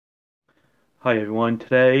Hi everyone,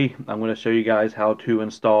 today I'm going to show you guys how to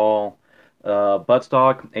install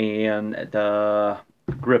buttstock and the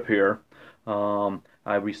grip here.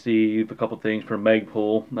 I received a couple things from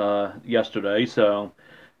Magpul yesterday, so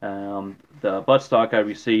the buttstock I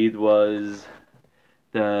received was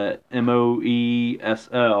the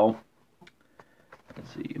MOESL.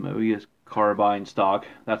 Let's see, MOES carbine stock.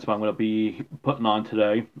 That's what I'm going to be putting on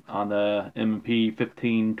today on the M&P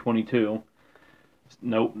 1522.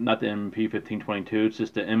 Nope, not the M&P 1522. It's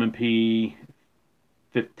just the M&P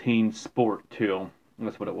 15 Sport 2.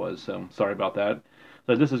 That's what it was. So sorry about that.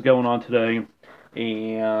 So this is going on today,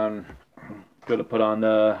 and I'm going to put on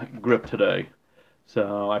the grip today.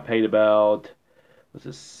 So I paid about, was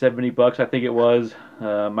it 70 bucks? I think it was.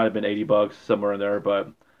 Might have been 80 bucks somewhere in there, but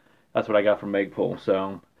that's what I got from Magpul.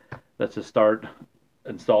 So let's just start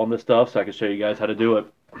installing this stuff so I can show you guys how to do it.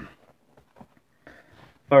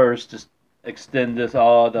 First, just extend this the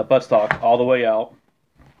buttstock all the way out.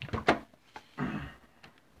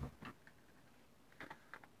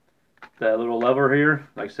 That little lever here,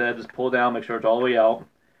 like I said, just pull it down, make sure it's all the way out.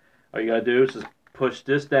 All you gotta do is just push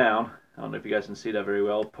this down. I don't know if you guys can see that very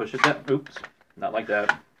well. Push it down. Oops, not like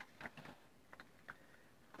that.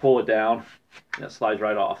 Pull it down, and it slides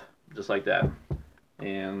right off, just like that.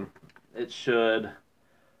 And it should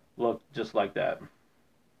look just like that.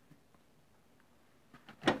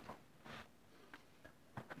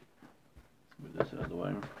 Move this out of the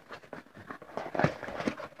way.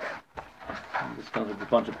 And this comes with a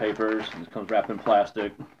bunch of papers, and this comes wrapped in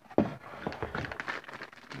plastic. And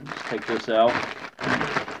just take this out.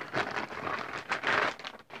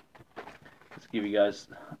 Let's give you guys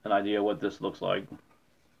an idea what this looks like.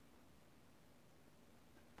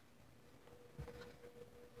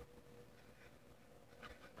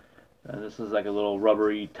 And this is like a little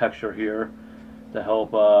rubbery texture here to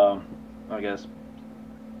help, I guess,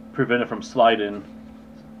 prevent it from sliding.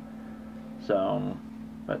 So,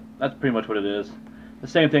 but that's pretty much what it is. The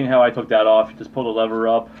same thing how I took that off. You just pull the lever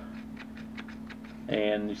up,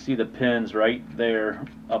 and you see the pins right there,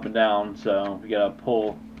 up and down. So you gotta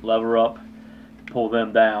pull lever up, pull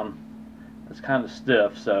them down. It's kind of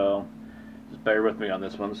stiff, so just bear with me on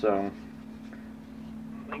this one. So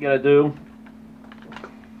what you gotta do,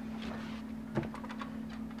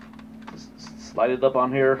 just slide it up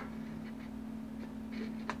on here.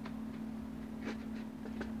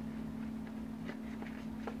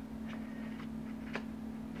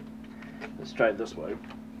 Let's try it this way.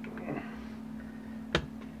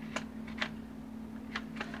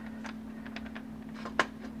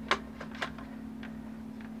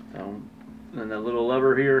 And the little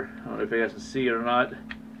lever here, I don't know if you guys can see it or not.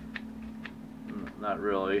 Not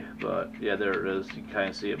really, but yeah, there it is. You can kind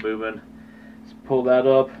of see it moving. Just pull that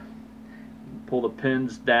up, pull the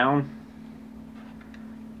pins down.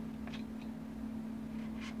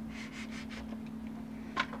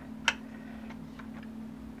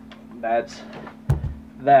 That's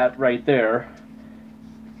that right there.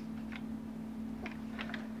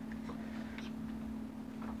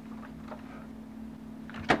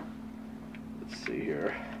 Let's see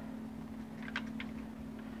here.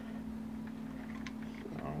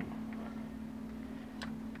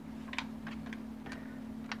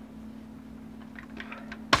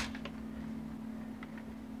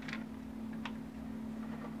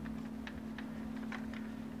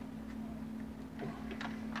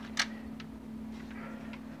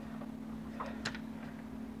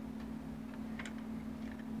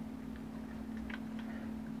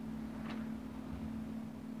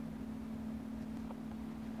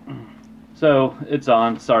 So it's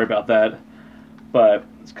on, sorry about that, but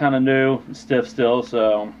it's kind of new, stiff still,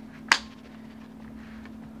 so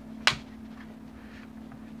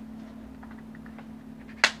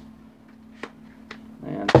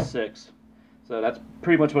and 6. So that's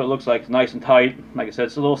pretty much what it looks like. It's nice and tight. Like I said,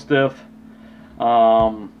 it's a little stiff,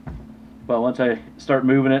 but once I start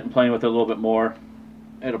moving it and playing with it a little bit more,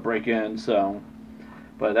 it'll break in. So,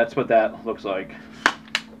 but that's what that looks like.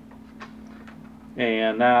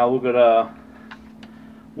 And now we're gonna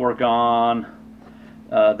work on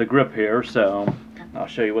the grip here, so I'll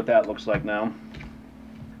show you what that looks like now.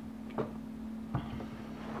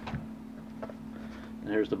 And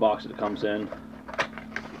here's the box that it comes in.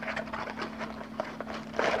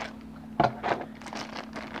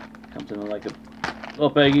 Comes in like a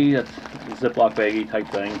little baggie, that's a Ziploc baggie type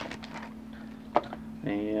thing.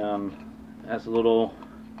 And has a little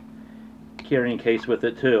carrying case with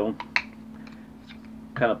it too.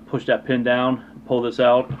 Kind of push that pin down, pull this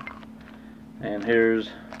out, and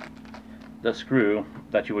here's the screw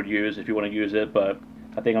that you would use if you want to use it, but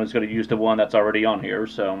I think I'm just going to use the one that's already on here.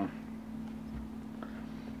 So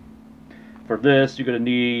For this, you're going to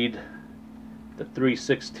need the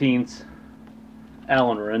 3/16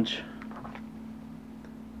 Allen wrench.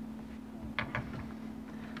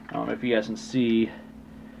 I don't know if you guys can see,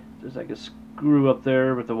 there's like a screw up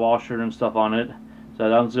there with the washer and stuff on it. So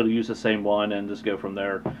I'm just going to use the same one and just go from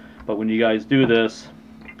there. But when you guys do this,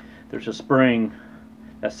 there's a spring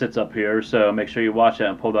that sits up here, so make sure you watch that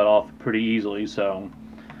and pull that off pretty easily. So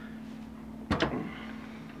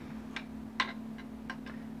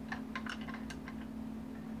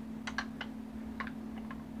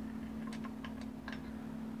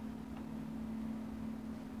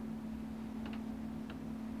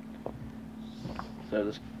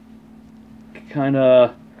just kind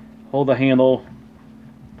of hold the handle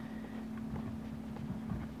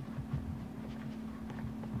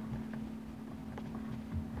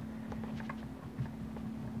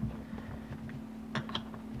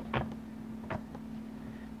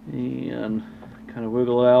and kind of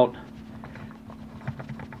wiggle out.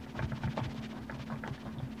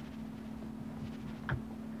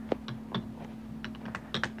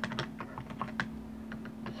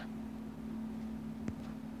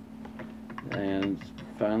 And it's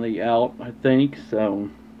finally out, I think. So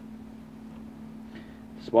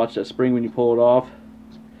just watch that spring when you pull it off.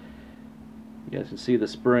 You guys can see the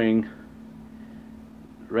spring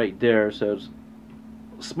right there, so it's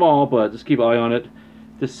small, but just keep an eye on it.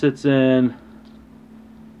 This sits in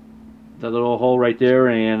that little hole right there,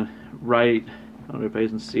 and right, I don't know if you guys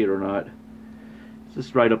can see it or not, it's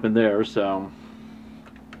just right up in there. So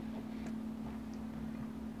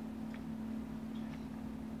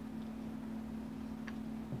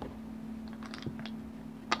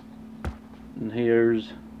and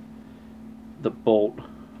here's the bolt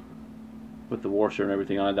with the washer and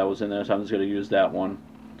everything on it that was in there, so I'm just going to use that one.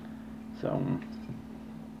 So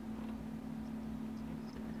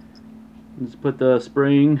let's put the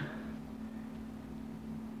spring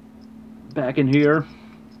back in here.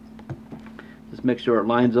 Just make sure it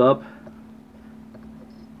lines up.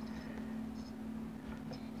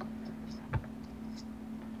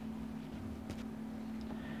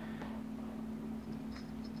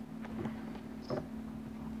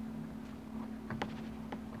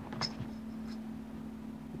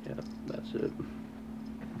 Yeah, that's it.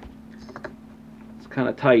 It's kind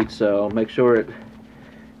of tight, so make sure it,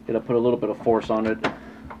 gotta put a little bit of force on it.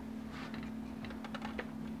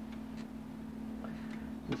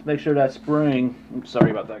 Just make sure that spring, I'm sorry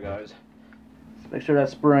about that, guys. Just make sure that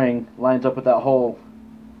spring lines up with that hole.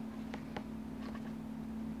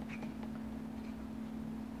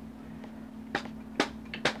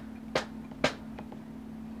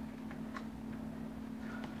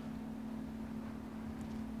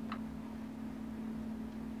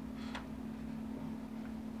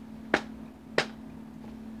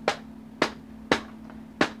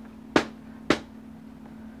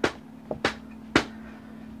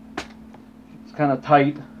 It's kind of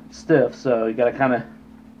tight, stiff, so you got to kind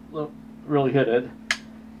of really hit it.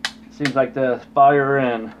 Seems like the fire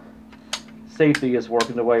and safety is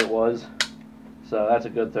working the way it was, so that's a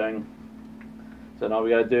good thing. So now all we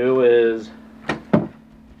got to do is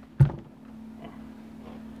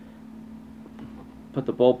put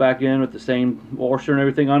the bolt back in with the same washer and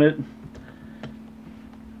everything on it.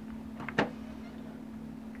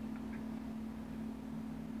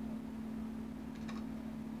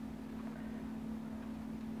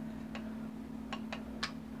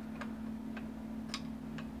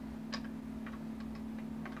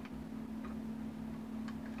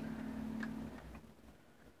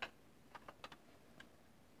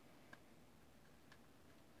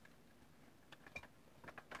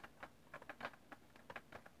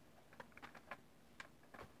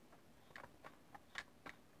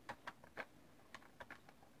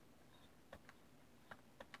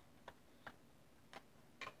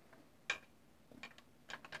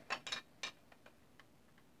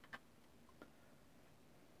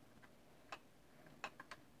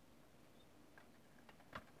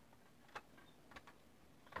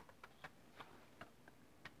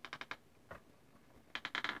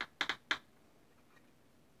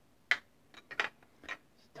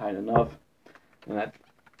 Tight enough, and that's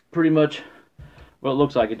pretty much what it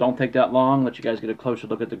looks like. It don't take that long. Let you guys get a closer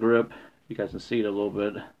look at the grip. You guys can see it a little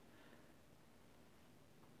bit.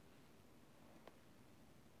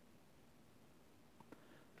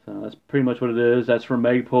 So that's pretty much what it is. That's from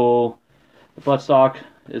Magpul. The buttstock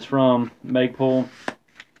is from Magpul.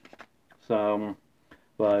 So,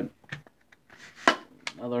 but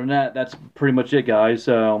other than that, that's pretty much it, guys.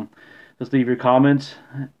 So just leave your comments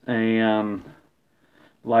and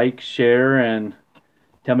like, share, and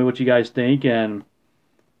tell me what you guys think. And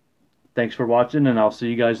thanks for watching, and I'll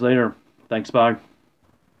see you guys later. Thanks, bye.